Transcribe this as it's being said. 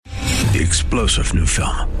The explosive new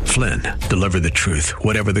film, Flynn, deliver the truth,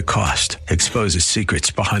 whatever the cost, exposes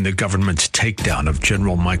secrets behind the government's takedown of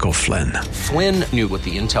General Michael Flynn. Flynn knew what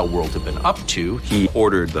the intel world had been up to. He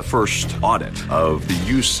ordered the first audit of the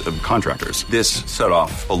use of contractors. This set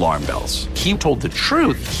off alarm bells. He told the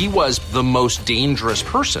truth. He was the most dangerous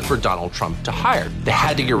person for Donald Trump to hire. They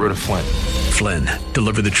had to get rid of Flynn. Flynn,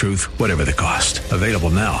 deliver the truth, whatever the cost. Available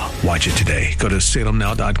now. Watch it today. Go to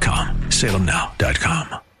salemnow.com.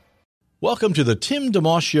 salemnow.com. Welcome to the Tim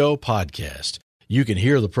DeMoss Show podcast. You can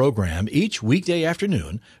hear the program each weekday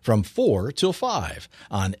afternoon from 4 till 5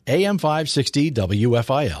 on AM 560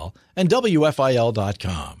 WFIL and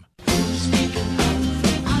WFIL.com.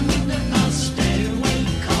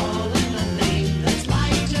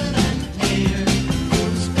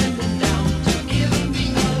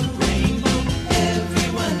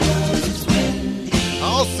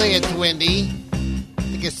 I'll say it's windy.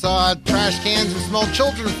 I saw trash cans with small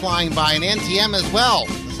children flying by in NTM as well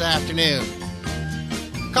this afternoon.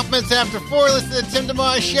 A couple minutes after 4, listen to the Tim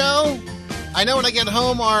DeMoss Show. I know when I get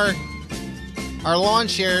home, our lawn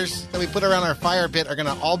chairs that we put around our fire pit are going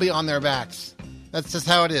to all be on their backs. That's just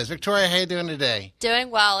how it is. Victoria, how you doing today?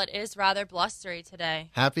 Doing well. It is rather blustery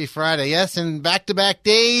today. Happy Friday. Yes, and back-to-back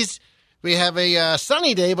days. We have a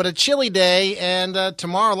sunny day, but a chilly day, and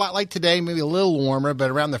tomorrow, a lot like today, maybe a little warmer,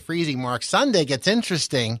 but around the freezing mark. Sunday gets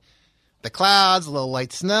interesting. The clouds, a little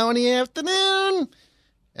light snow in the afternoon,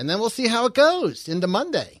 and then we'll see how it goes into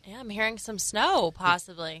Monday. Yeah, I'm hearing some snow,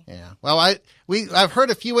 possibly. Yeah. Well, I've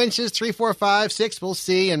heard a few inches, 3, 4, 5, 6, we'll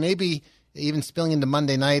see, and maybe even spilling into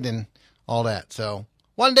Monday night and all that. So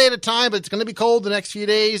one day at a time, but it's going to be cold the next few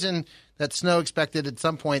days, and that snow expected at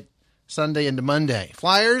some point Sunday into Monday.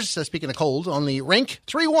 Flyers, speaking of cold, on the rink,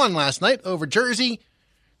 3-1 last night over Jersey.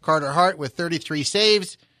 Carter Hart with 33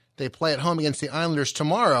 saves. They play at home against the Islanders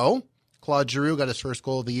tomorrow. Claude Giroux got his first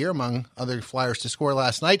goal of the year, among other Flyers to score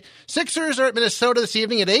last night. Sixers are at Minnesota this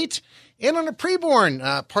evening at 8. And on a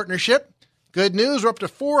preborn partnership, good news, we're up to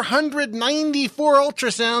 494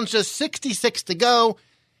 ultrasounds, just 66 to go.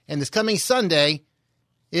 And this coming Sunday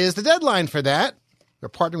is the deadline for that. We're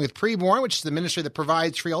partnering with Preborn, which is the ministry that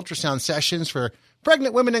provides free ultrasound sessions for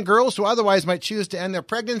pregnant women and girls who otherwise might choose to end their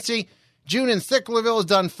pregnancy. June in Sicklerville has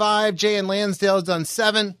done 5. Jay in Lansdale has done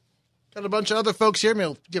 7. Got a bunch of other folks here.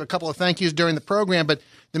 We'll give a couple of thank yous during the program. But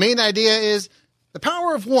the main idea is the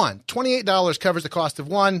power of one. $28 covers the cost of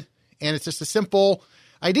one. And it's just a simple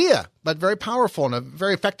idea, but very powerful and a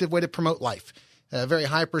very effective way to promote life. A very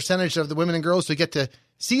high percentage of the women and girls who get to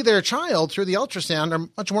see their child through the ultrasound are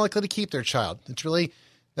much more likely to keep their child. It's really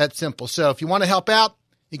that simple. So if you want to help out,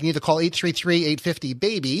 you can either call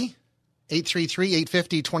 833-850-BABY,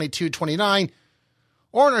 833-850-2229,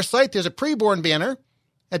 or on our site, there's a preborn banner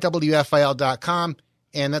at WFIL.com,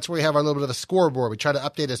 and that's where we have our little bit of a scoreboard. We try to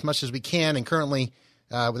update as much as we can, and currently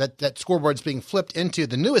that scoreboard is being flipped into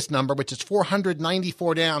the newest number, which is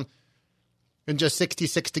 494 down and just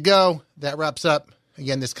 66 to go. That wraps up,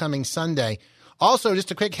 again, this coming Sunday. Also, just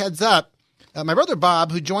a quick heads up, my brother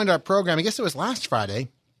Bob, who joined our program, I guess it was last Friday,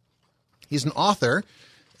 he's an author,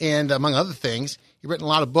 and among other things, he's written a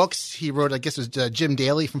lot of books. He wrote, I guess it was Jim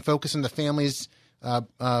Daly from Focus on the Family's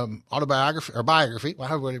autobiography, or biography.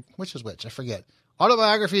 Which is which? I forget.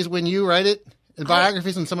 Autobiography is when you write it, and biography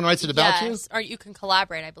is when someone writes it about you? Yes, or you can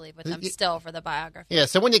collaborate, I believe, with them still for the biography. Yeah,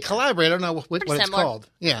 so when you collaborate, I don't know what it's called.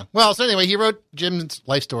 Yeah, well, so anyway, he wrote Jim's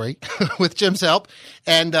life story with Jim's help,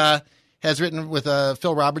 and has written with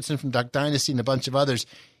Phil Robertson from Duck Dynasty and a bunch of others.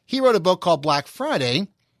 He wrote a book called Black Friday,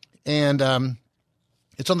 and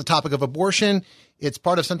it's on the topic of abortion. It's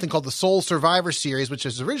part of something called the Soul Survivor series, which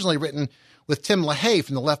was originally written with Tim LaHaye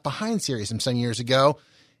from the Left Behind series from some years ago.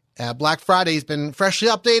 Black Friday has been freshly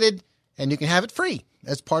updated, and you can have it free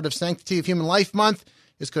as part of Sanctity of Human Life Month.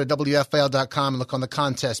 Just go to WFIL.com and look on the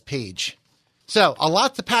contest page. So a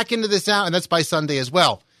lot to pack into this hour, and that's by Sunday as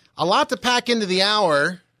well. A lot to pack into the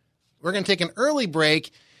hour. We're going to take an early break,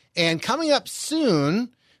 and coming up soon,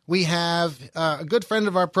 we have a good friend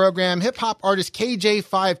of our program, hip-hop artist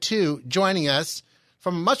KJ52, joining us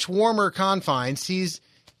from much warmer confines. He's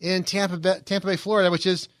in Tampa Bay, Florida, which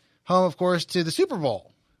is home, of course, to the Super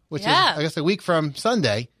Bowl, which is, I guess, a week from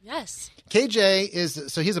Sunday. Yes. KJ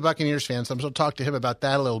he's a Buccaneers fan, so I'm going to talk to him about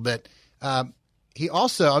that a little bit. He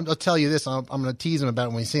also, I'll tell you this, I'm going to tease him about it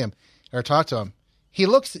when we see him, or talk to him.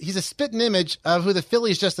 He's a spitting image of who the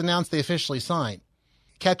Phillies just announced they officially signed.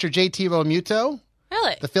 Catcher JT Realmuto.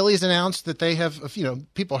 Really? The Phillies announced that they have,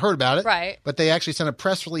 people heard about it. Right. But they actually sent a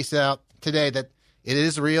press release out today that it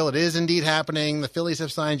is real. It is indeed happening. The Phillies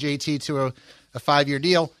have signed JT to a 5-year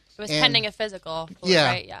deal. It was pending a physical. Yeah.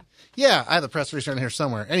 Right? Yeah. Yeah, I have the press release in here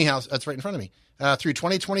somewhere. Anyhow, that's right in front of me. Through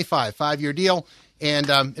 2025, 5-year deal. And,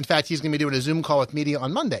 in fact, he's going to be doing a Zoom call with media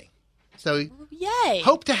on Monday. So Yay.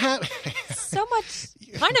 hope to have So much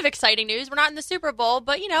kind of exciting news. We're not in the Super Bowl,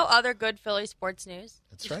 but, other good Philly sports news.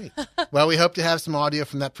 That's right. Well, we hope to have some audio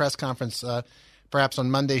from that press conference perhaps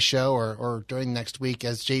on Monday's show or during next week,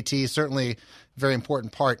 as JT is certainly a very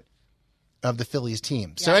important part of the Phillies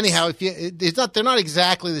team. Yes. So anyhow, they're not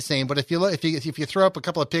exactly the same, but if you throw up a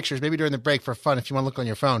couple of pictures, maybe during the break for fun, if you want to look on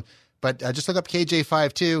your phone, but just look up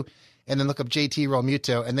KJ52 and then look up JT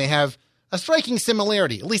Realmuto, and they have a striking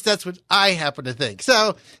similarity. At least that's what I happen to think.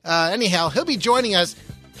 So anyhow, he'll be joining us.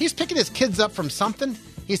 He's picking his kids up from something.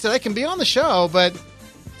 He said, I can be on the show, but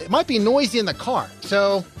it might be noisy in the car.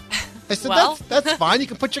 So I said, Well. that's fine. You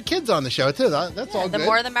can put your kids on the show, too. That's all The good.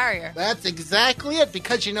 more the merrier. That's exactly it,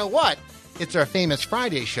 because you know what? It's our famous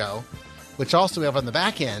Friday show, which also we have on the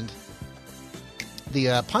back end,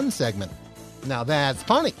 the pun segment. Now that's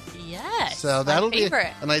punny. Yes. So that'll be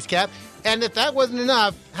favorite. a nice cap. And if that wasn't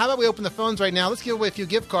enough, how about we open the phones right now? Let's give away a few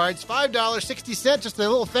gift cards. $5.60, just a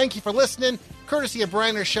little thank you for listening, courtesy of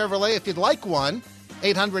Briner Chevrolet. If you'd like one,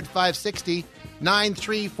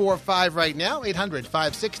 800-560-9345 right now,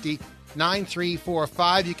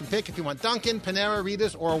 800-560-9345. You can pick if you want Dunkin', Panera,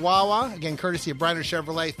 Rita's, or Wawa. Again, courtesy of Briner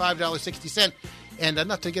Chevrolet, $5.60. And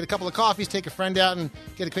enough to get a couple of coffees, take a friend out and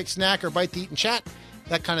get a quick snack or bite to eat and chat,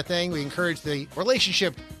 that kind of thing. We encourage the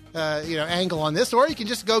relationship angle on this, or you can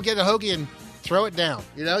just go get a hoagie and throw it down.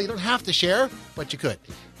 You don't have to share, but you could.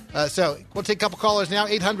 So we'll take a couple callers now.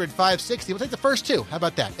 800-560. We'll take the first two. How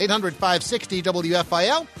about that?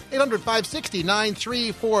 800-560-WFIL.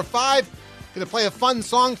 800-560-9345. Going to play a fun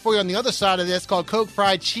song for you on the other side of this called Coke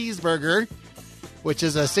Fried Cheeseburger, which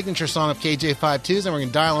is a signature song of KJ52's, and we're going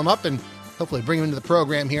to dial them up and hopefully bring them into the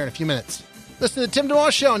program here in a few minutes. Listen to the Tim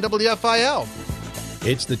DeMoss Show on WFIL.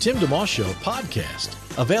 It's the Tim DeMoss Show podcast,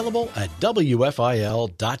 available at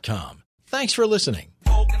WFIL.com. Thanks for listening.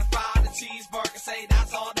 Coke and a fried cheeseburger, say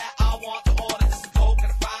that's all that I want to order. This is Coke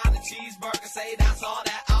and a fried cheeseburger, say that's all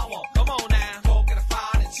that I want. Come on now. Coke and a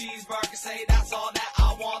fried cheeseburger, say that's all that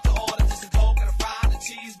I want to order. This is Coke and a fried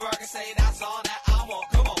cheeseburger, say that's all that I want.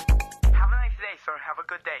 Come on. Have a nice day, sir. Have a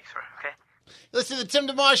good day, sir. Okay? Listen to the Tim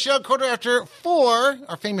DeMoss Show, 4:15,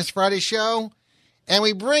 our famous Friday show. And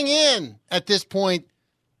we bring in, at this point,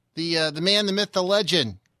 the man, the myth, the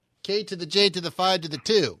legend, K to the J to the 5 to the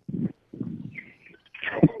 2.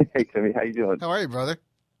 Hey, Timmy, how you doing? How are you, brother?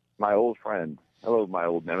 My old friend. Hello, my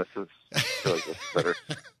old nemesis. I feel like that's better.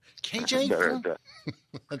 KJ? Better.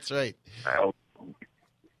 That's right.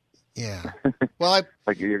 Yeah. Well,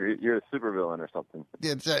 like you're a supervillain or something.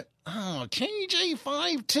 it's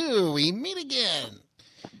KJ52, we meet again.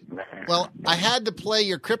 Well, I had to play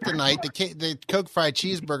your Kryptonite, the Coke Fried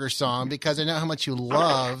Cheeseburger song, because I know how much you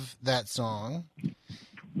love that song.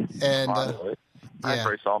 And I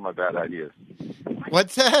embrace all my bad ideas.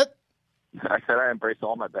 What's that? I said I embrace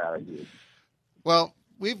all my bad ideas. Well,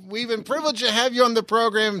 we've been privileged to have you on the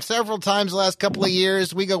program several times the last couple of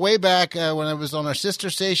years. We go way back when I was on our sister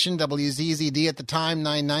station, WZZD at the time,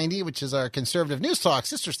 990, which is our conservative news talk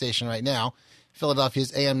sister station right now,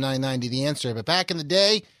 Philadelphia's AM 990, The Answer. But back in the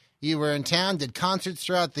day, you were in town, did concerts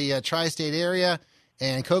throughout the tri-state area,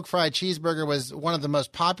 and Coke Fried Cheeseburger was one of the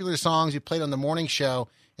most popular songs you played on the morning show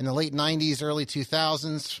in the late 90s, early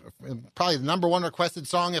 2000s. Probably the number one requested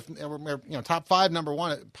song, if top 5, number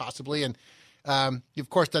one possibly. And you've, of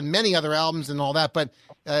course, done many other albums and all that. But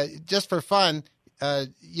just for fun,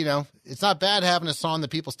 it's not bad having a song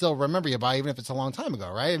that people still remember you by, even if it's a long time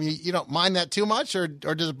ago, right? I mean, you don't mind that too much, or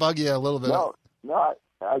does it bug you a little bit? No,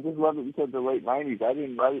 I just love that you said the late 90s. I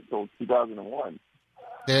didn't write it till 2001.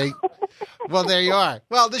 There you are.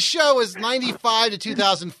 Well, the show was 95 to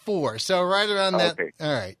 2004, so right around that. Okay.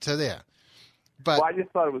 All right, so there. But I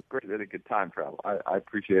just thought it was great that it could time travel. I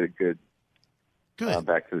appreciate it. Good.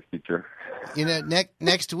 Back to the Future.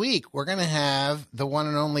 Next week, we're going to have the one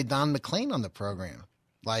and only Don McLean on the program.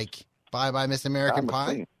 Like, Bye-Bye Miss American Pie.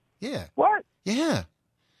 McLean. Yeah. What? Yeah.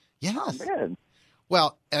 Yes. Oh, man.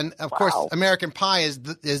 Well, and of course, American Pie is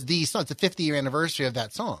the song. It's the 50-year anniversary of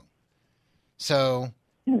that song. So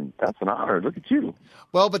that's an honor. Look at you.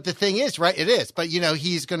 Well, but the thing is, right? It is. But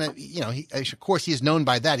he's gonna, of course, he's known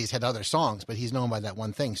by that. He's had other songs, but he's known by that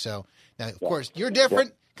one thing. So now, of course, you're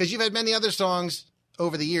different because you've had many other songs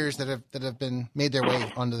over the years that have been made their way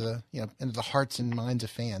onto the into the hearts and minds of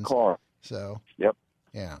fans. Cool. So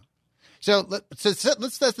yeah. So let's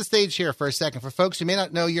set the stage here for a second for folks who may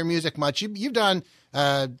not know your music much. You've done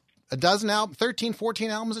a dozen albums, 13,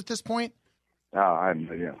 14 albums at this point. Oh,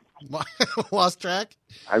 yeah. Lost track?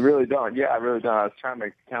 I really don't. Yeah, I really don't. I was trying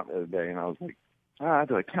to count the other day, and I was like,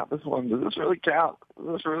 do I count this one? Does this really count?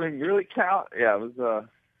 Does this really count? Yeah, it was,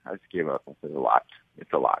 I just gave up. It's a lot.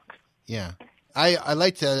 It's a lot. Yeah. I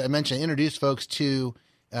like to introduce folks to,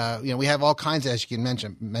 we have all kinds of, as you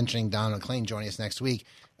can mentioning Don McLean joining us next week,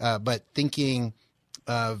 but thinking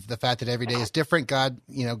of the fact that every day is different. God,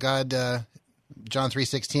 John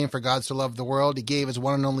 3:16, for God so loved the world, he gave his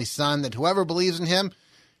one and only son, that whoever believes in him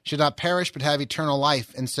should not perish but have eternal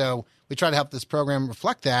life. And so we try to help this program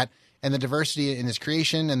reflect that and the diversity in his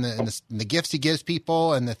creation and the gifts he gives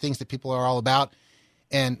people and the things that people are all about.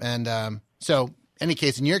 So in any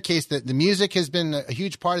case, in your case, the music has been a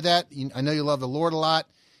huge part of that. I know you love the Lord a lot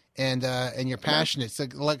and you're passionate. So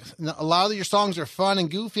like a lot of your songs are fun and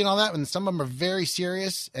goofy and all that, and some of them are very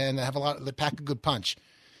serious and have they pack a good punch.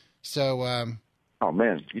 So, oh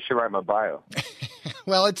man, you should write my bio.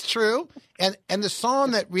 Well, it's true. And the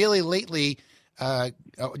song that really lately,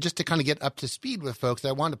 just to kind of get up to speed with folks, that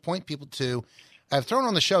I wanted to point people to, I've thrown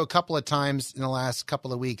on the show a couple of times in the last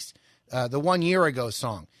couple of weeks, the 1 year ago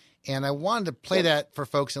song. And I wanted to play that for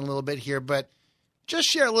folks in a little bit here, but just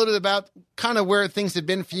share a little bit about kind of where things have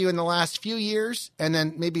been for you in the last few years, and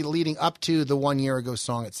then maybe leading up to the 1 year ago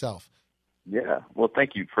song itself. Yeah. Well,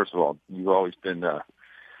 thank you. First of all, you've always been an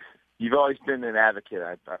advocate.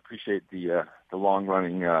 I appreciate the long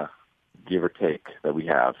running give or take that we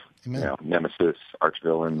have. Amen. Nemesis, arch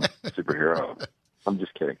villain, superhero. I'm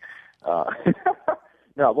just kidding.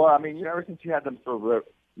 No, well, I mean, ever since you had them for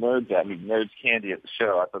Nerds Candy at the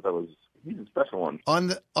show, I thought that was he's a special one. On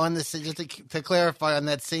the just to clarify, on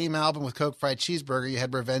that same album with Coke Fried Cheeseburger, you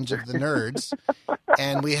had Revenge of the Nerds,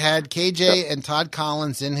 and we had KJ and Todd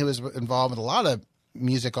Collins who was involved with a lot of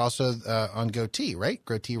music also on Goatee, right?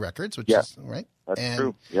 Goatee Records, which is right. That's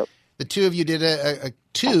true. Yep. The two of you did a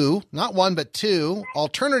two, not one but two,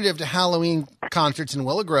 alternative to Halloween concerts in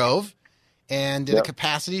Willow Grove, and did a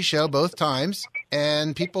capacity show both times.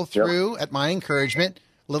 And people threw, at my encouragement,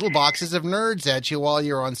 little boxes of Nerds at you while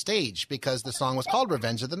you were on stage because the song was called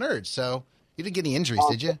Revenge of the Nerds. So you didn't get any injuries,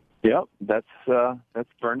 did you? Yep, that's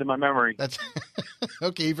burned in my memory. That's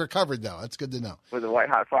okay. You've recovered though. That's good to know. With a white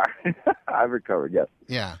hot fire, I've recovered. Yes.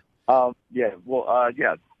 Yeah. Yeah. Well.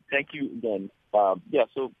 Yeah. Thank you again. Yeah.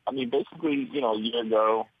 So I mean, basically, a year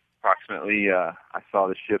ago, approximately, I saw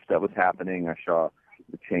the shift that was happening. I saw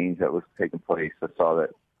the change that was taking place. I saw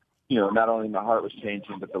that, not only my heart was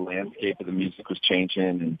changing, but the landscape of the music was changing,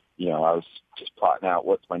 and I was just plotting out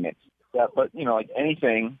what's my next step. But like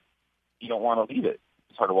anything, you don't want to leave it.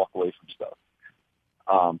 It's hard to walk away from stuff.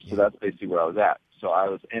 So that's basically where I was at. So I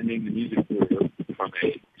was ending the music career from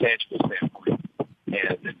a tangible standpoint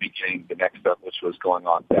and then beginning the next step, which was going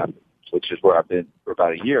on staff, which is where I've been for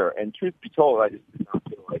about a year. And truth be told, I just did not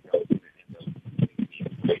feel like I was going to end up getting the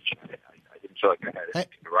information. I didn't feel like I had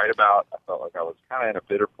anything to write about. I felt like I was kind of in a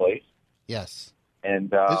bitter place. Yes.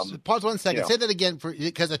 And pause 1 second. Say that again,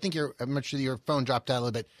 because I think I'm not sure your phone dropped out a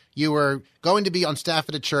little bit. You were going to be on staff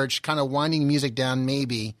at a church, kind of winding music down,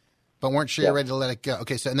 maybe, but weren't sure you're ready to let it go.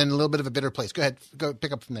 Okay, so and then a little bit of a bitter place. Go ahead, go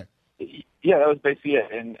pick up from there. Yeah, that was basically it.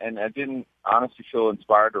 And I didn't honestly feel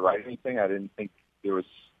inspired to write anything. I didn't think there was,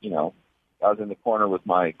 I was in the corner with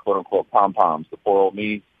my quote unquote pom poms, the poor old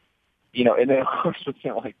me, and then of course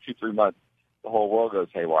within like 2-3 months, the whole world goes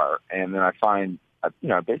haywire, and then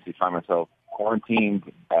I basically find myself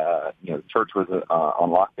quarantined. The church was on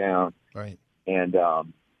lockdown. Right. And,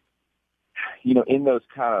 in those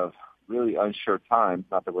kind of really unsure times,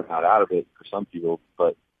 not that we're not out of it for some people,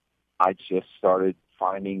 but I just started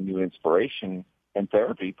finding new inspiration and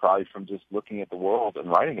therapy probably from just looking at the world and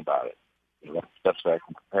writing about it. That's the best way I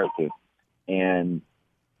can compare it to. And,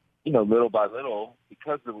 little by little,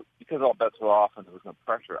 because all bets were off and there was no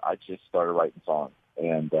pressure, I just started writing songs.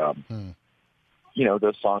 And,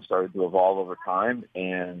 those songs started to evolve over time,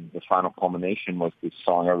 and the final culmination was this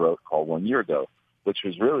song I wrote called 1 year ago, which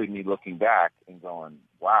was really me looking back and going,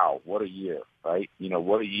 wow, what a year, right?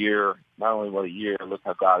 What a year, not only what a year, look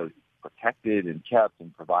how God has protected and kept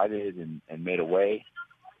and provided and made a way.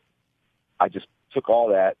 I just took all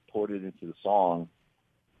that, poured it into the song,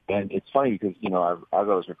 and it's funny because, as I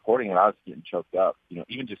was recording it, I was getting choked up.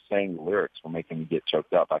 Even just saying the lyrics were making me get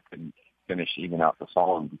choked up. I couldn't finish even out the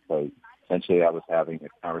song because essentially I was having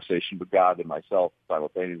a conversation with God and myself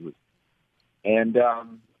simultaneously. And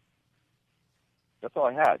that's all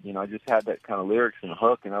I had. I just had that kind of lyrics and a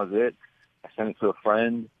hook, and that was it. I sent it to a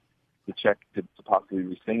friend to check to possibly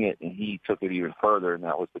re-sing it, and he took it even further, and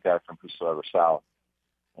that was the guy from Whosoever South.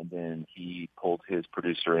 And then he pulled his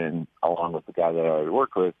producer in along with the guy that I already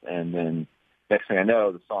worked with, and then next thing I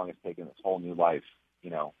know, the song has taken this whole new life,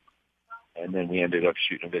 and then we ended up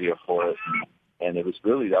shooting a video for it. And it was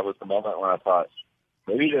really, that was the moment when I thought,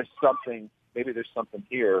 maybe there's something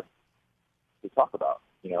here to talk about,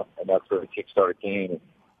 you know, and that's where the Kickstarter came. And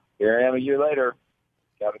here I am a year later,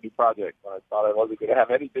 got a new project when I thought I wasn't going to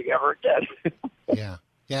have anything ever again.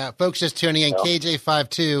 Yeah. Folks just tuning in,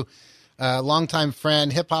 KJ52, longtime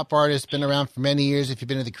friend, hip-hop artist, been around for many years. If you've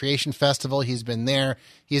been to the Creation Festival, he's been there.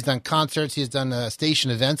 He's done concerts. He's done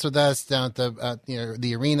station events with us down at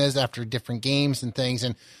the arenas after different games and things.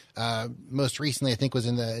 And most recently, I think, was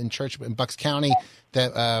in church in Bucks County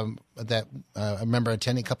that I remember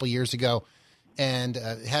attending a couple years ago, and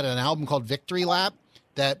had an album called Victory Lap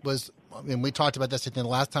that was. And we talked about this, I think, the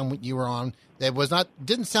last time you were on. That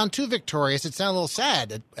didn't sound too victorious. It sounded a little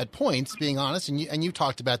sad at points, being honest. And you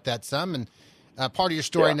talked about that some. And part of your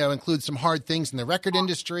story, I know, includes some hard things in the record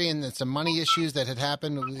industry and some money issues that had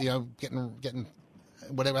happened. You know, getting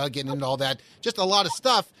into all that, just a lot of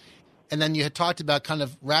stuff. And then you had talked about kind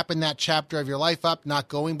of wrapping that chapter of your life up, not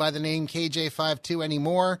going by the name KJ52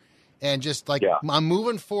 anymore, and just like I'm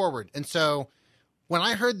moving forward. And so when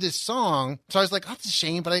I heard this song, so I was like, oh, it's a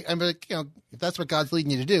shame, but I'm like, you know, if that's what God's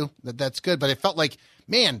leading you to do, that's good. But it felt like,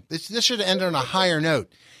 man, this should have ended on a higher note.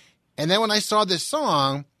 And then when I saw this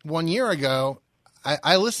song 1 year ago,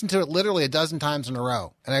 I listened to it literally a dozen times in a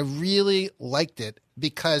row, and I really liked it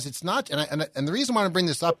because it's not. And the reason why I bring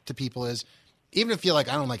this up to people is, even if you're like,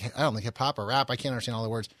 I don't like hip hop or rap, I can't understand all the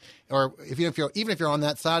words, or even if you're on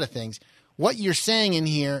that side of things, what you're saying in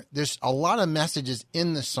here, there's a lot of messages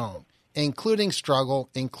in the song, including struggle,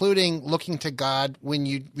 including looking to God when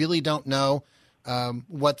you really don't know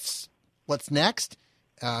what's next.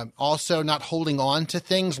 Also, not holding on to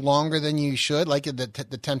things longer than you should, like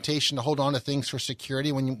the temptation to hold on to things for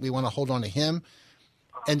security when we want to hold on to Him.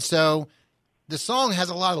 And so the song has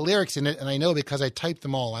a lot of lyrics in it, and I know because I typed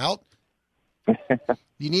them all out.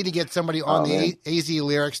 You need to get somebody on the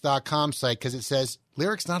azlyrics.com site because it says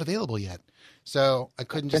lyrics not available yet. So I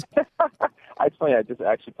couldn't just... It's funny, I just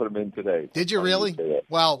actually put them in today. Did you really?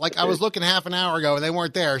 Well, I was looking half an hour ago and they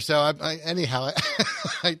weren't there. So anyhow,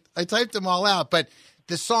 I typed them all out. But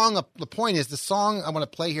the song, the point is, the song I want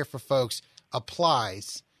to play here for folks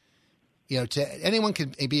applies, you know, to anyone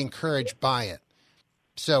can be encouraged by it.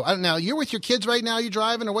 So I don't know. You're with your kids right now? You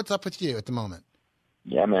driving, or what's up with you at the moment?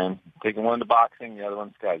 Yeah, man. Taking one to boxing, the other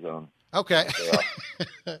one's Sky Zone. Okay.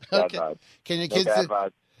 Bad okay. vibe. Can your No kids? bad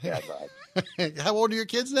vibe. Bad vibe. How old are your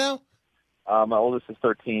kids now? My oldest is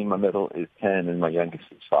 13, my middle is 10, and my youngest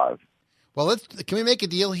is 5. Well, can we make a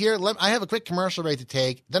deal here? I have a quick commercial break to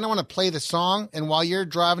take. Then I want to play the song, and while you're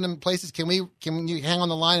driving them places, can you hang on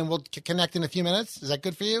the line and we'll connect in a few minutes? Is that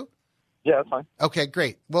good for you? Yeah, that's fine. Okay,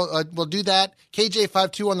 great. Well, we'll do that.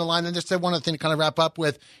 KJ52 on the line. And just said one other thing to kind of wrap up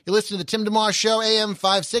with. You listen to the Tim DeMoss Show, AM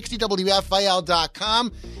 560,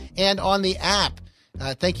 WFIL.com, and on the app.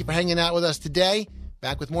 Thank you for hanging out with us today.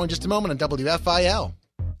 Back with more in just a moment on WFIL.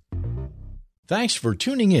 Thanks for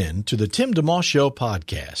tuning in to the Tim DeMoss Show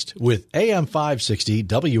podcast with AM 560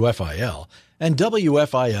 WFIL and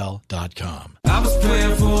WFIL.com. I was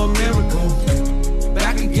praying for a miracle,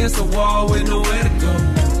 back against the wall with nowhere to go.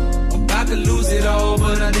 About to lose it all,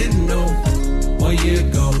 but I didn't know. 1 year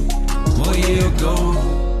ago.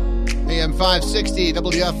 AM 560,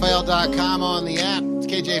 WFIL.com on the app. It's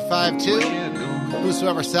KJ52.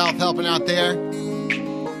 Whosoever South helping out there.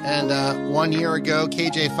 And 1 year ago,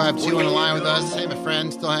 KJ52 on the line with us. Hey, my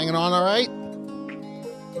friend, still hanging on all right?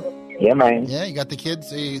 Yeah, man. Yeah, you got the kids.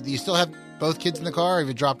 Do you still have both kids in the car, or have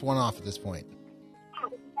you dropped one off at this point?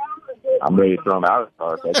 I'm ready to throw them out of the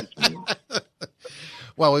car. If that's what you mean.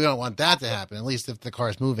 Well, we don't want that to happen, at least if the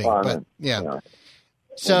car's moving. But, yeah. No.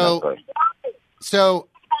 So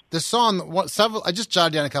the song, I just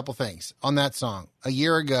jotted down a couple things on that song. A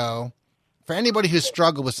year ago, for anybody who's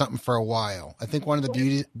struggled with something for a while, I think one of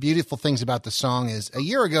the beautiful things about the song is a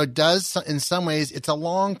year ago does, in some ways, it's a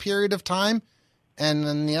long period of time. And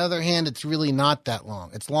on the other hand, it's really not that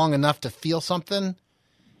long. It's long enough to feel something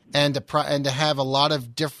and to have a lot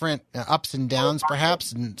of different ups and downs,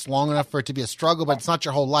 perhaps. And it's long enough for it to be a struggle, but it's not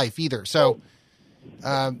your whole life either. So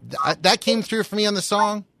that came through for me on the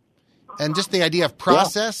song. And just the idea of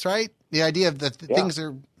process, right? The idea of things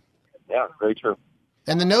are... Yeah, very true.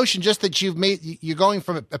 And the notion just that you're going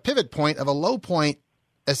from a pivot point of a low point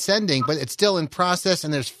ascending, but it's still in process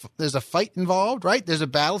and there's a fight involved, right? There's a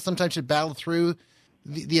battle. Sometimes you battle through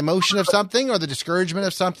the emotion of something or the discouragement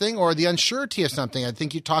of something or the unsurety of something. I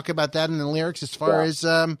think you talk about that in the lyrics as far as,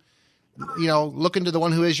 looking to the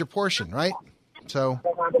one who is your portion, right? So.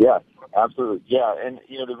 Yeah, absolutely. Yeah, and,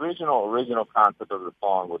 the original concept of the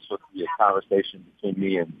song was supposed to be a conversation between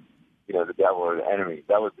me and, the devil or the enemy.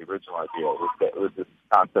 That was the original idea. It was this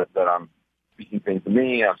concept that I'm speaking things to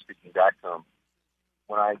me, I'm speaking back to him.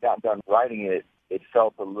 When I got done writing it, it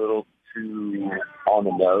felt a little too on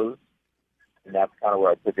the nose, and that's kind of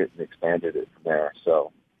where I took it and expanded it from there.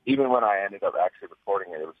 So even when I ended up actually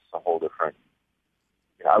recording it, it was a whole different.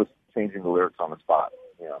 I was changing the lyrics on the spot.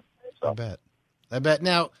 So. I bet.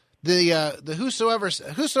 Now the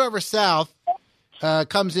Whosoever South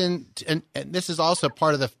comes in, and this is also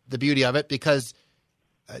part of the beauty of it, because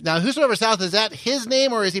now Whosoever South, is that his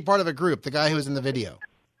name or is he part of a group? The guy who was in the video.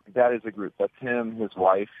 That is a group. That's him, his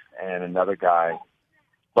wife, and another guy.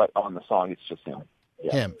 But on the song, it's just him.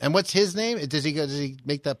 Yeah. Him. And what's his name? Does he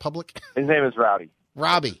make that public? His name is Rowdy.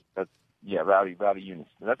 Robbie. Rowdy Eunice.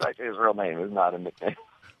 That's actually his real name. It's not a nickname.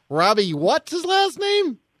 Robbie, what's his last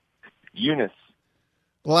name? Eunice.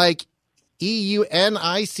 Like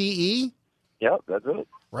Eunice? Yep, that's it.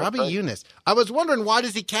 Robbie right. Eunice. I was wondering, why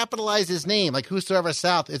does he capitalize his name? Like Whosoever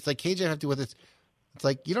South. It's like KJ have to with it. It's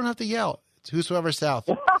like, you don't have to yell. It's Whosoever South.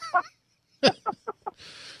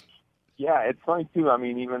 Yeah, it's funny too. I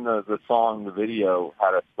mean, even the song, the video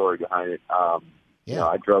had a story behind it.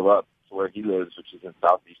 I drove up to where he lives, which is in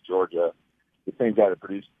Southeast Georgia. The same guy that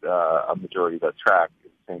produced a majority of that track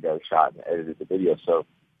is the same guy that shot and edited the video. So,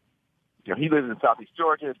 he lives in Southeast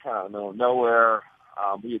Georgia. It's kind of in the middle of nowhere.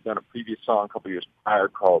 We had done a previous song a couple of years prior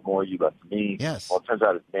called More You Less Than Me. Yes. Well, it turns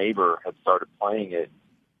out his neighbor had started playing it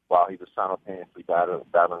while he was simultaneously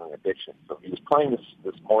battling addiction. So he was playing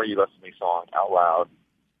this More You Less Than Me song out loud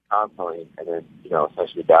constantly, and then,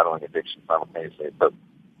 essentially battling addiction simultaneously. So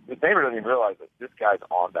his neighbor doesn't even realize that this guy's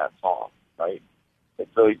on that song, right? And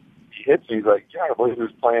so he hits me. He's like, I can't believe he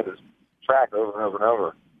was playing this track over and over and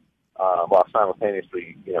over, while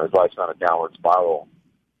simultaneously, his life's on a downward spiral.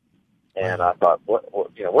 And I thought, what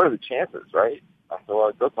are the chances, right? I said,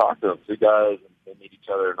 well, go talk to them. Two guys, and they meet each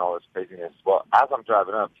other and all this craziness. Well, as I'm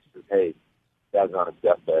driving up, he says, hey, Dad's on his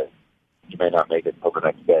deathbed. You may not make it until the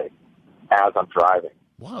next day. As I'm driving.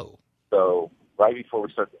 Whoa. So right before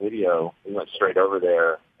we start the video, we went straight over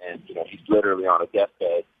there, and, he's literally on a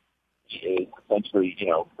deathbed. He is essentially,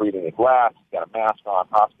 breathing his last. He's got a mask on.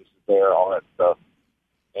 Hospice is there, all that stuff.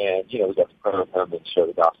 And, we got to pray with him and share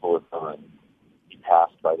the gospel with him, and he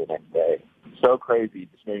passed by the next day. So crazy.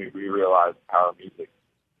 It just made me realize the power of music.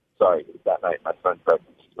 Sorry, it was that night. My son Fred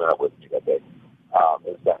went up with me that day. It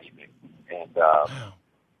was that evening. And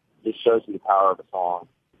it shows you the power of a song.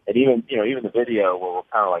 And even the video where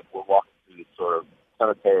we're walking through this sort of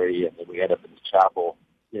cemetery, and then we end up in this chapel,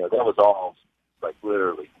 that was all like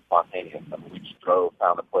literally spontaneous. I mean, we just drove,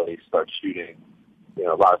 found the place, started shooting,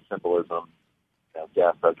 a lot of symbolism,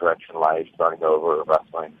 death, resurrection, life, starting over,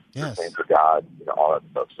 wrestling, name for God, all that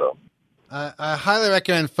stuff. So I highly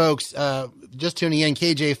recommend folks just tuning in.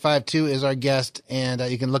 KJ52 is our guest, and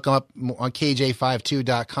you can look him up on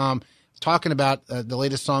KJ52.com. Talking about the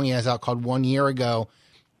latest song he has out called 1 Year Ago.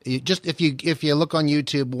 If you look on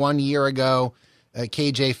YouTube, 1 year ago,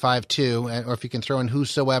 KJ52, or if you can throw in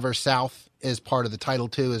Whosoever South as part of the title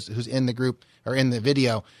too, who's in the group or in the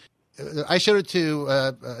video. I showed it to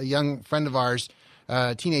a young friend of ours,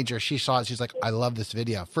 a teenager. She saw it. She's like, I love this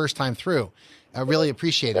video. First time through. I really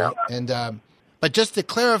appreciate it. And but just to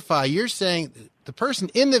clarify, you're saying the person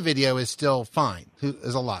in the video is still fine, who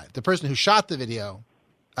is alive. The person who shot the video.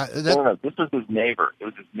 No, this was his neighbor. It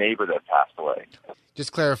was his neighbor that passed away.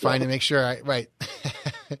 Just clarifying to make sure right.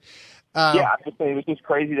 Yeah, it was just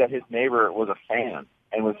crazy that his neighbor was a fan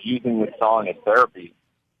and was using this song as therapy.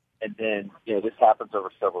 And then, this happens over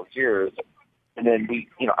several years. And then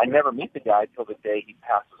I never meet the guy till the day he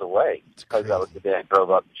passes away, because that was the day I drove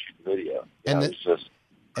up to shoot the video. And it was just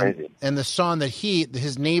crazy. And the song that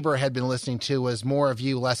his neighbor had been listening to was More of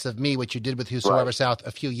You, Less of Me, which you did with Whosoever South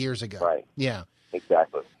a few years ago. Right. Yeah.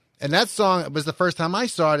 Exactly. And that song was the first time I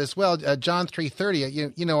saw it as well. John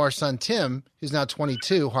 3:30. Our son Tim, who's now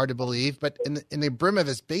 22, hard to believe, but in the brim of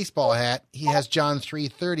his baseball hat, he has John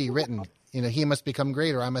 3:30 written. He must become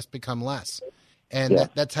greater, I must become less, and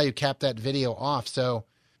that's how you cap that video off. So,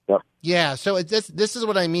 yeah. So this is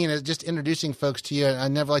what I mean. Is just introducing folks to you. I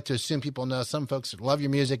never like to assume people know. Some folks love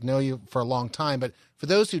your music, know you for a long time, but for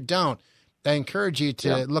those who don't, I encourage you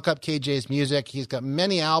to look up KJ's music. He's got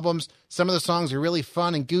many albums. Some of the songs are really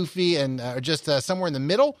fun and goofy and are just somewhere in the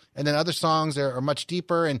middle. And then other songs are much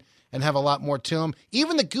deeper and have a lot more to them.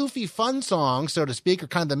 Even the goofy, fun songs, so to speak, are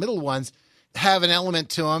kind of the middle ones, have an element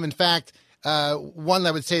to them. In fact, one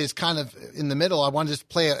I would say is kind of in the middle. I want to just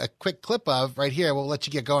play a quick clip of right here. We'll let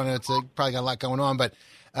you get going. It's probably got a lot going on, but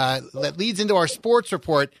that leads into our sports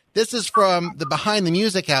report. This is from the Behind the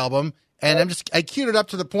Music album. And I queued it up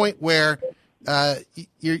to the point where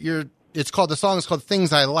you're the song is called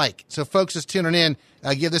Things I Like. So folks just tuning in,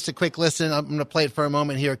 give this a quick listen. I'm going to play it for a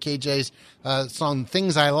moment here. KJ's song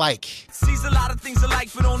Things I Like. Sees a lot of things I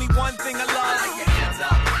like, but only one thing I love. Like your hands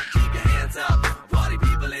up, keep your hands up. Party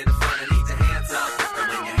people in the front, I need your hands up. And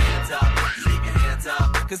when your hands up, keep your hands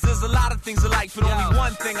up. Cause there's a lot of things I like, but only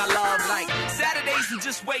one thing I love. Like Saturdays and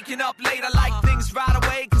just waking up late. I like things right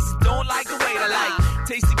away, cause I don't like the wait. I like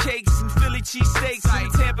tasty cakes and Philly cheesesteaks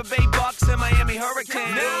and the Tampa Bay Bucks and Miami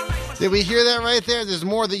Hurricanes. Did we hear that right there? There's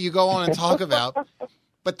more that you go on and talk about.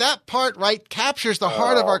 But that part, right, captures the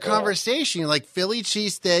heart of our conversation. Like Philly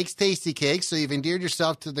cheesesteaks, tasty cakes. So you've endeared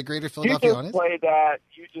yourself to the greater Philadelphia audience.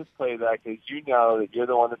 You just played that because you know that you're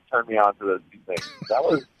the one that turned me on to those two things. That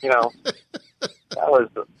was, that was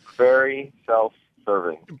very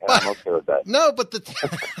self-serving. And I'm okay with that. No, but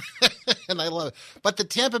and I love it. But the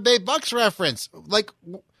Tampa Bay Bucks reference, like,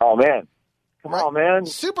 oh man, come on, man,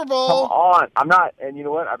 Super Bowl. Come on, I'm not. And you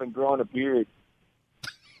know what? I've been growing a beard.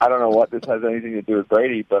 I don't know what this has anything to do with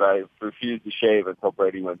Brady, but I refuse to shave until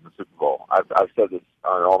Brady wins the Super Bowl. I've said this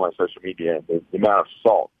on all my social media. The amount of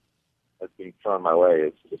salt that's being thrown my way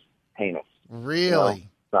is just heinous. Really?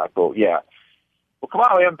 It's not cool. Yeah. Well, come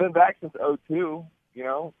on, we haven't been back since 2002.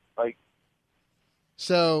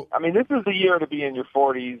 So I mean, this is the year to be in your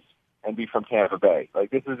 40s and be from Tampa Bay. Like,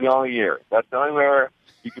 this is the only year. That's the only where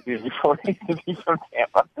you could be in your 40s and be from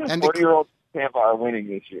Tampa. And 40-year-old Tampa are winning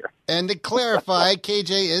this year. And to clarify, KJ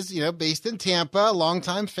is, based in Tampa, a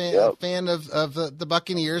longtime fan of the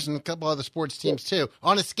Buccaneers and a couple other sports teams too.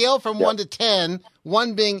 On a scale from 1 to 10,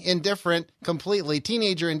 1 being indifferent completely,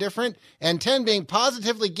 teenager indifferent, and 10 being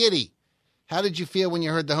positively giddy, how did you feel when you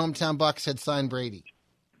heard the hometown Bucs had signed Brady?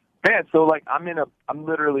 Man, so I'm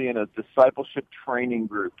literally in a discipleship training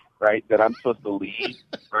group, right? That I'm supposed to lead,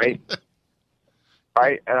 right?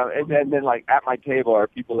 Right, and then at my table are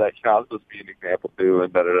people that I was supposed to be an example to,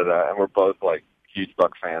 and and we're both huge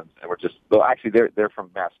Buck fans, and we're just actually they're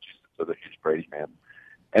from Massachusetts, so they're huge Brady fans,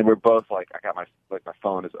 and we're both I got my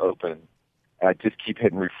phone is open, and I just keep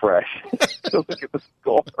hitting refresh to look at the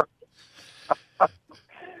score.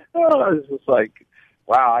 It's just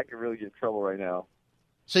wow, I could really get in trouble right now.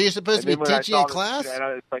 So you're supposed to be teaching a class?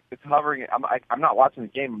 It's it's hovering. I'm not watching the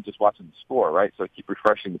game. I'm just watching the score, right? So I keep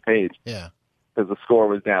refreshing the page. Yeah. Because the score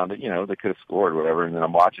was down to, they could have scored or whatever, and then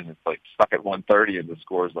I'm watching, it's stuck at 130, and the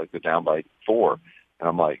score is they're down by 4, and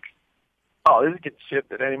I'm oh, this is getting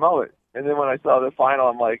shipped at any moment. And then when I saw the final,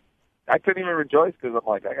 I'm I couldn't even rejoice because I'm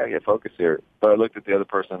I gotta get focused here. But I looked at the other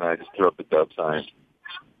person, and I just threw up the dub sign.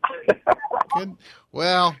 Good.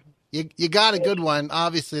 Well, you got a good one.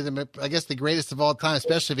 Obviously, I guess the greatest of all time,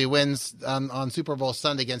 especially if he wins on Super Bowl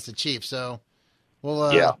Sunday against the Chiefs. So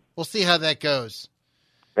we'll see how that goes.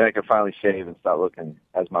 Then I can finally shave and stop looking,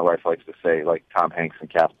 as my wife likes to say, like Tom Hanks in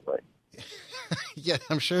Castaway. Yeah,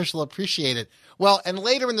 I'm sure she'll appreciate it. Well, and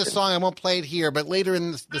later in the song, I won't play it here, but later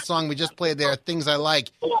in the song we just played there, Things I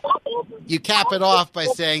Like, you cap it off by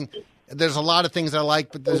saying, there's a lot of things I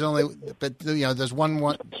like, but there's one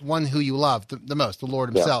who you love the most, the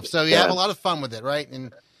Lord himself. So you have a lot of fun with it, right?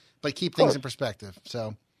 But keep things in perspective.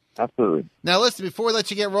 So absolutely. Now listen, before we let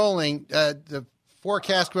you get rolling, the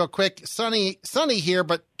forecast real quick. Sunny here,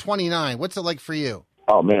 but 29. What's it like for you?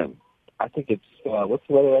 Oh, man. I think it's, what's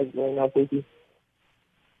the weather like right now, Casey?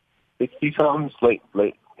 60 something? Late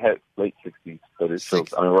 60s. But it's still,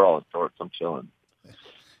 we're all in shorts. I'm chilling.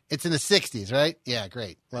 It's in the 60s, right? Yeah,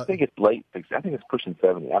 great. I think it's late 60s. I think it's pushing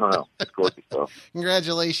 70. I don't know. It's gorgeous, though.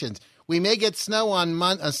 Congratulations. We may get snow on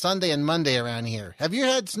Sunday and Monday around here. Have you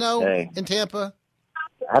had snow in Tampa?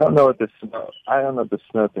 I don't know what the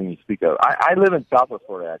snow thing you speak of. I live in Southwest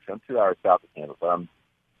Florida, actually. I'm 2 hours south of Tampa, but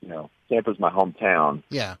Tampa's my hometown.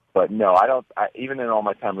 Yeah. But no, I don't. Even in all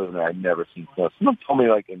my time living there, I've never seen snow. Someone told me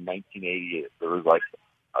in 1988 there was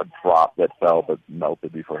a drop that fell but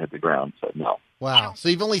melted before it hit the ground. So no. Wow. So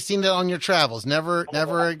you've only seen it on your travels. Never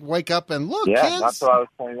wake up and look. Yeah, kids. not until I was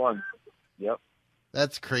 21. Yep.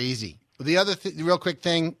 That's crazy. The other real quick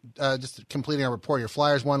thing, just completing our report. Your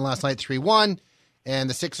Flyers won last night 3-1. And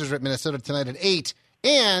the Sixers are at Minnesota tonight at 8.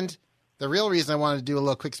 And the real reason I wanted to do a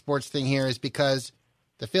little quick sports thing here is because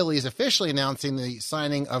the Phillies officially announcing the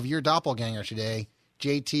signing of your doppelganger today,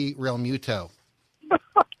 JT Realmuto.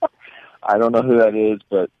 I don't know who that is,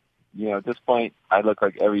 but, at this point, I look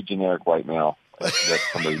like every generic white male that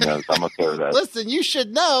somebody knows. I'm okay with that. Listen, you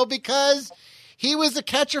should know because he was a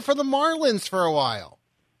catcher for the Marlins for a while.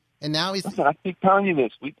 And now he's... Listen, I keep telling you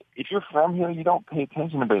this. If you're from here, you don't pay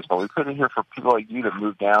attention to baseball. We put it here for people like you that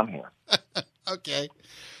move down here. Okay.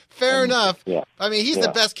 Fair enough. Yeah. I mean, he's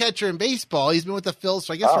the best catcher in baseball. He's been with the Phils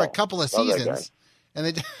for, for a couple of seasons. And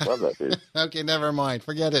they love that dude. Okay, never mind.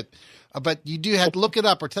 Forget it. but you do have to look it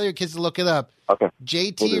up or tell your kids to look it up. Okay.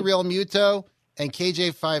 JT Real Muto and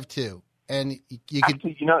KJ52. And you could.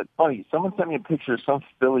 Actually, it's funny. Someone sent me a picture of some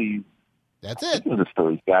Phillies. That's I it. think it was a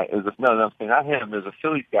Phillies guy. It was not him. It was a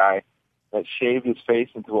Phillies guy that shaved his face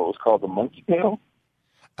into what was called the monkey tail.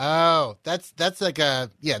 Oh, that's like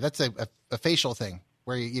that's a facial thing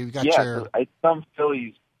where you got your. So some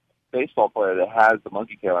Phillies baseball player that has the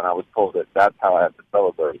monkey tail, and I was told that that's how I have to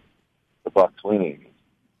celebrate the Bucks winning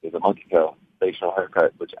is a monkey tail facial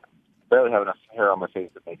haircut, which I barely have enough hair on my face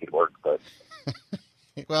to make it work. But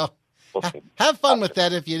well, have fun with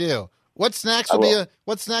that if you do. What snacks will be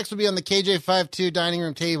on the KJ52 dining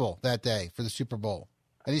room table that day for the Super Bowl?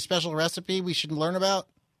 Any special recipe we should learn about?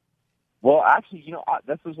 Well, actually,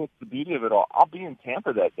 this is what's the beauty of it all. I'll be in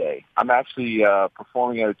Tampa that day. I'm actually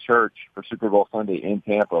performing at a church for Super Bowl Sunday in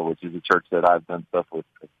Tampa, which is a church that I've done stuff with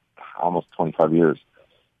for almost 25 years.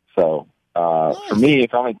 So nice. For me,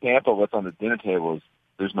 if I'm in Tampa, what's on the dinner table is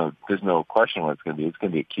there's no question what it's going to be. It's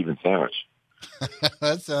going to be a Cuban sandwich.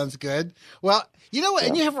 That sounds good. Well, you know what? Yeah.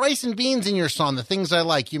 And you have rice and beans in your song, The Things I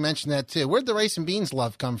Like. You mentioned that too. Where'd the rice and beans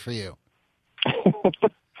love come for you?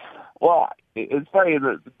 Well, it's funny.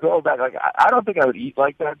 Going back, like I don't think I would eat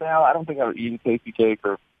like that now. I don't think I would eat a tasty cake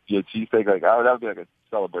or cheesesteak. Like that would be like a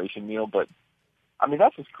celebration meal. But I mean,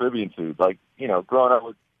 that's just Caribbean food. Like growing up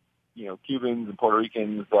with Cubans and Puerto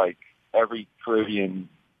Ricans, like every Caribbean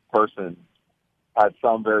person had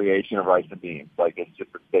some variation of rice and beans. Like it's just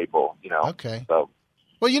a staple. Okay. So.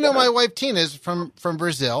 Well, my wife Tina is from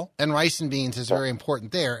Brazil, and rice and beans is very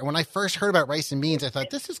important there. And when I first heard about rice and beans, I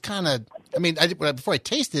thought this is kind of. I mean, before I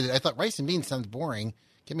tasted it, I thought rice and beans sounds boring.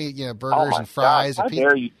 Give me burgers and fries. How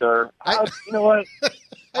dare you, sir? You know what?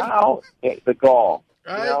 The gall.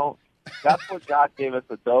 Right? That's what God gave us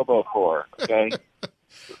adobo for. Okay,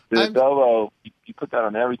 adobo. You put that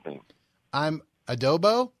on everything. I'm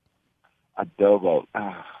adobo. Adobo.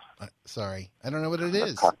 Sorry, I don't know what it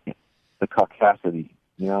is. The caucasity.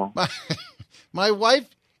 My wife,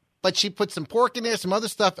 but she put some pork in there, some other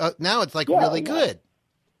stuff. Now it's really good.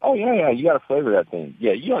 Oh yeah. You got to flavor that thing.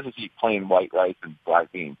 Yeah, you don't just eat plain white rice and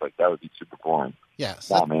black beans. Like that would be super boring.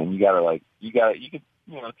 Yes. No, man. You could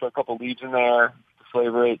throw a couple leaves in there to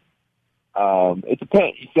flavor it. It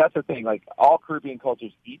depends. That's the thing. Like all Caribbean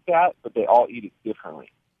cultures eat that, but they all eat it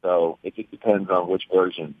differently. So it just depends on which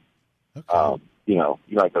version. Okay. You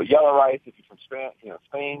might go yellow rice if you're from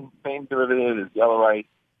Spain. Spain derivative is yellow rice.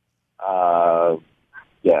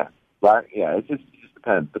 Black. Yeah, it just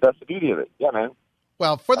depends. But that's the beauty of it. Yeah, man.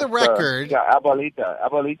 Well, for the record,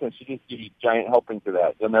 Abuelita, she just gives you giant helpings of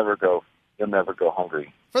that. You'll never go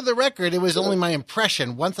hungry. For the record, it was only my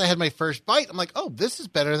impression. Once I had my first bite, I'm like, oh, this is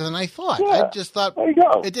better than I thought. Yeah, I just thought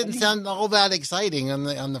it didn't sound all that exciting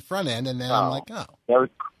on the front end, and then I'm like, oh,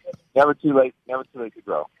 never too late to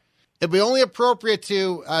grow. It'd be only appropriate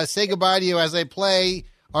to say goodbye to you as I play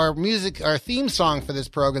our theme song for this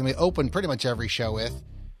program. We open pretty much every show with,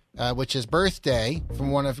 which is "Birthday"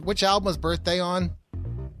 from which album was "Birthday" on?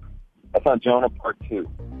 That's on Jonah Part 2.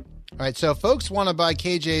 All right, so if folks want to buy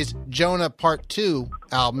KJ's Jonah Part 2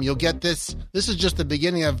 album, you'll get this. This is just the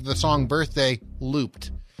beginning of the song "Birthday"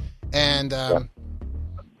 looped, and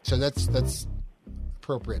so that's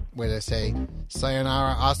appropriate way to say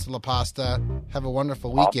sayonara, hasta la pasta. Have a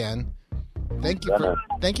wonderful weekend. Thank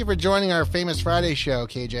you for joining our Famous Friday show,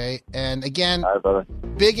 KJ. And again, all right, brother.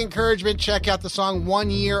 Big encouragement. Check out the song 1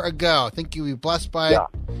 year ago. I think you'll be blessed by it.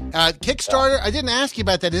 Kickstarter. I didn't ask you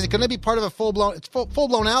about that. Is it going to be part of a full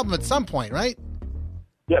blown album at some point, right?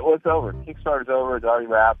 Yeah, well, it's over. Kickstarter's over. It's already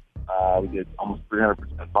wrapped. We did almost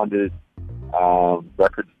 300% funded.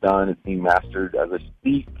 Record's done. It's being mastered as I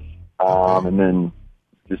speak. And then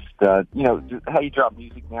just how you drop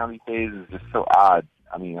music now these days is just so odd.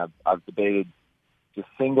 I mean, I've debated just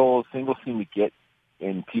singles. Singles seem to get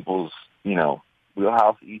in people's,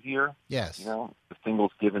 wheelhouse easier. Yes. The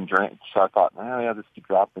singles give and drink. So I thought, just keep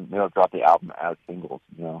dropping. Maybe I'll drop the album as singles.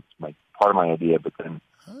 It's part of my idea. But then,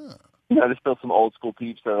 there's still some old school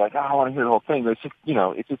peeps that are like, I want to hear the whole thing. But it's just,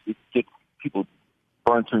 it gets people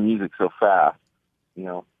burn through music so fast.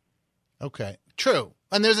 Okay. True.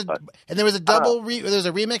 And there was a there's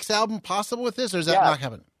a remix album possible with this, or is that not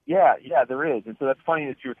happening? Yeah, there is. And so that's funny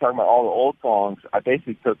that you were talking about all the old songs. I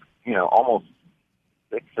basically took, almost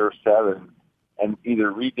 6 or 7 and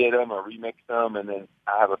either redid them or remixed them, and then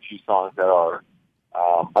I have a few songs that are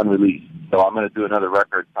unreleased. So I'm going to do another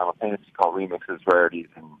record simultaneously called Remixes, Rarities,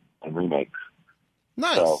 and Remakes.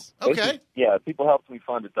 Nice. So okay. Yeah, people helped me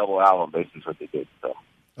fund a double album, basically is what they did. So.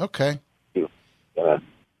 Okay. Yeah.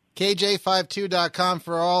 KJ52.com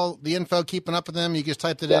for all the info, keeping up with them. You just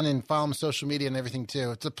typed it in and follow them on social media and everything,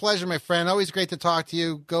 too. It's a pleasure, my friend. Always great to talk to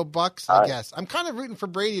you. Go Bucks, I guess. I'm kind of rooting for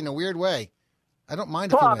Brady in a weird way. I don't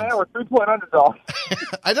mind if he wins. Come on, man. We're 3-point underdogs.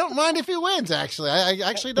 I don't mind if he wins, actually. I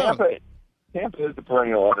actually don't. Tampa is the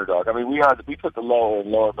perennial underdog. I mean, we put the lower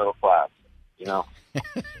and lower middle class, you know.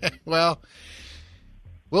 Well,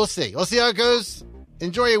 we'll see. We'll see how it goes.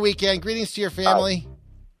 Enjoy your weekend. Greetings to your family.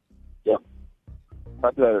 Yep.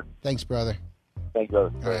 Talk to you later. Thanks, brother. Thanks,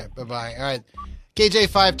 brother. All right. Bye-bye. All right.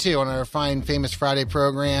 KJ52 on our fine, famous Friday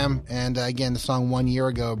program. And again, the song 1 year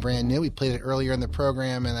ago, brand new. We played it earlier in the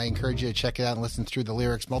program, and I encourage you to check it out and listen through the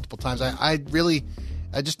lyrics multiple times. I really,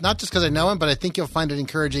 not just because I know him, but I think you'll find it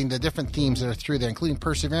encouraging, the different themes that are through there, including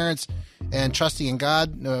perseverance and trusting in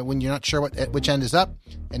God when you're not sure which end is up,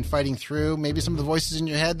 and fighting through maybe some of the voices in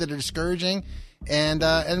your head that are discouraging, and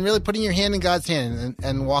really putting your hand in God's hand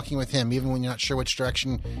and walking with Him, even when you're not sure which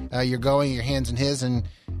direction you're going. Your hand's in His, and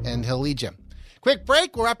He'll lead you. Quick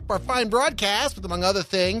break. We're up our fine broadcast with, among other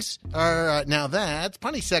things, our Now That's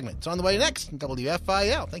Punny segment. It's on the way next.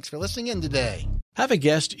 WFIL. Thanks for listening in today. Have a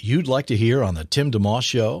guest you'd like to hear on the Tim DeMoss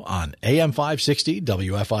Show on AM 560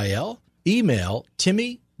 WFIL? Email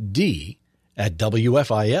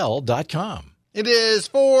timmyd@wfil.com. It is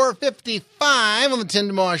 4:55 on the Tim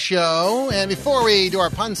DeMoss Show. And before we do our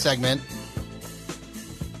pun segment,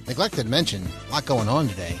 neglected to mention, a lot going on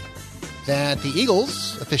today, that the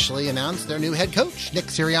Eagles officially announced their new head coach. Nick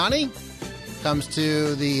Sirianni comes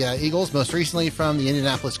to the Eagles, most recently from the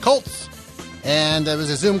Indianapolis Colts. And there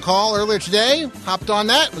was a Zoom call earlier today. Hopped on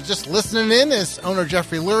that. Was just listening in as owner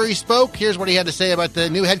Jeffrey Lurie spoke. Here's what he had to say about the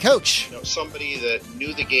new head coach. Somebody that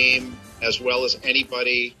knew the game as well as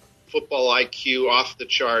anybody, football IQ off the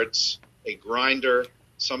charts, a grinder,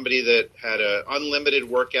 somebody that had an unlimited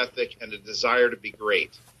work ethic and a desire to be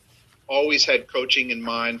great. Always had coaching in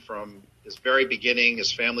mind from his very beginning,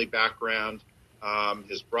 his family background,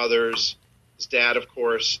 his brothers, his dad, of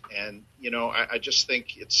course. And, I just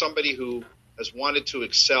think it's somebody who has wanted to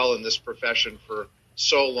excel in this profession for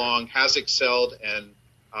so long, has excelled, and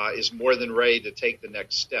is more than ready to take the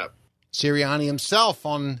next step. Sirianni himself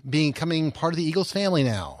on becoming part of the Eagles family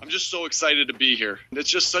now. I'm just so excited to be here. It's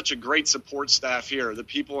just such a great support staff here. The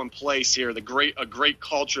people in place here, a great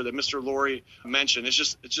culture that Mr. Lurie mentioned. It's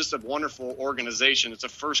just a wonderful organization. It's a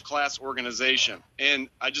first-class organization. And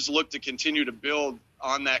I just look to continue to build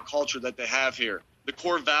on that culture that they have here. The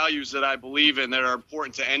core values that I believe in that are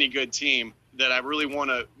important to any good team that I really want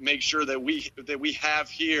to make sure that we have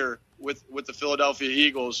here with the Philadelphia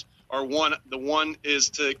Eagles are the one is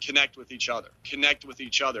to connect with each other.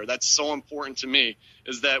 That's so important to me,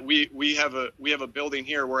 is that we have a building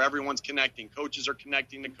here where everyone's connecting. Coaches are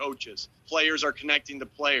connecting to coaches. Players are connecting to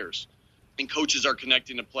players. And coaches are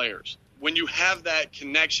connecting to players. When you have that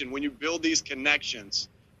connection, when you build these connections,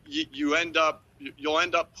 you'll end up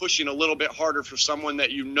pushing a little bit harder for someone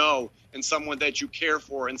that you know and someone that you care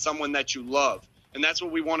for and someone that you love. And that's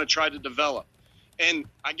what we want to try to develop. And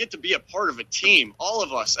I get to be a part of a team. All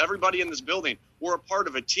of us, everybody in this building, we're a part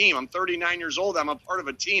of a team. I'm 39 years old. I'm a part of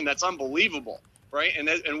a team. That's unbelievable, right?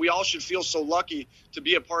 And we all should feel so lucky to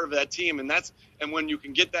be a part of that team. And when you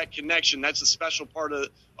can get that connection, that's a special part of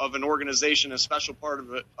an organization, a special part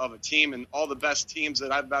of a team. And all the best teams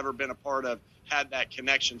that I've ever been a part of had that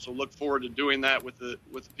connection. So look forward to doing that with the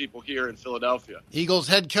people here in Philadelphia. Eagles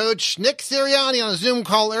head coach Nick Sirianni on a Zoom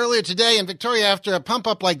call earlier today. And Victoria, after a pump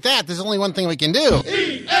up like that, there's only one thing we can do.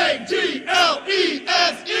 E-A-G-L-E-S,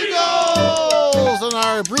 Eagles! On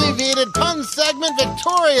our abbreviated pun segment,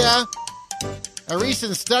 Victoria, a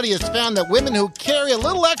recent study has found that women who carry a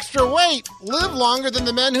little extra weight live longer than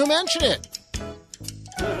the men who mention it.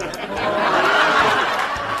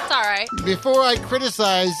 All right. Before I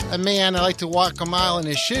criticize a man, I like to walk a mile in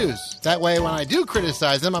his shoes. That way, when I do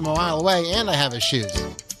criticize him, I'm a mile away and I have his shoes.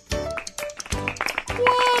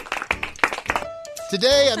 What?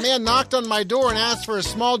 Today, a man knocked on my door and asked for a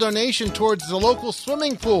small donation towards the local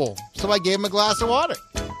swimming pool, so I gave him a glass of water.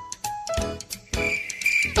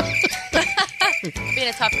 Being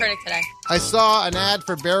a tough critic today. I saw an ad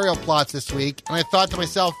for burial plots this week, and I thought to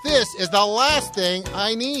myself, this is the last thing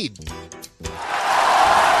I need.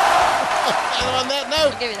 And on that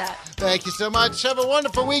note, I'll give you that. Thank you so much. Have a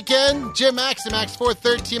wonderful weekend. Jim Max and Max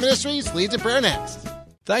 413 Ministries leads in prayer next.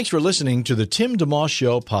 Thanks for listening to the Tim DeMoss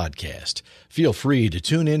Show podcast. Feel free to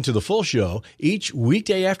tune in to the full show each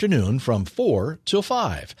weekday afternoon from 4 till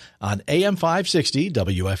 5 on AM 560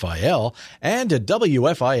 WFIL and at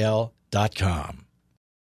WFIL.com.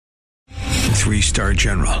 Three-star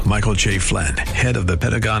General Michael J. Flynn, head of the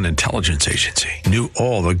Pentagon Intelligence Agency, knew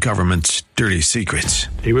all the government's dirty secrets.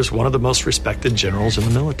 He was one of the most respected generals in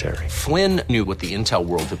the military. Flynn knew what the intel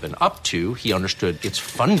world had been up to. He understood its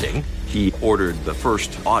funding. He ordered the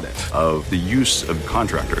first audit of the use of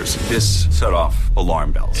contractors. This set off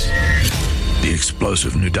alarm bells. The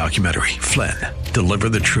explosive new documentary, Flynn, Deliver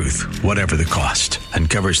the Truth, Whatever the Cost,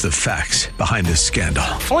 uncovers the facts behind this scandal.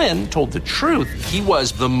 Flynn told the truth. He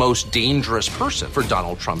was the most dangerous person for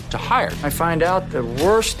Donald Trump to hire. I find out the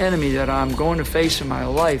worst enemy that I'm going to face in my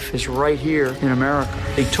life is right here in America.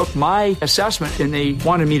 They took my assessment and they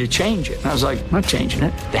wanted me to change it. And I was like, I'm not changing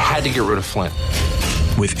it. They had to get rid of Flynn.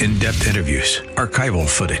 With in-depth interviews, archival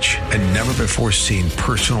footage, and never-before-seen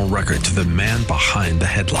personal records of the man behind the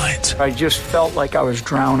headlines. I just felt like I was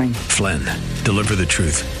drowning. Flynn, Deliver the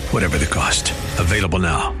Truth, Whatever the Cost. Available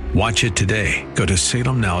now. Watch it today. Go to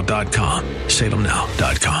salemnow.com.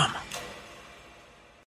 salemnow.com.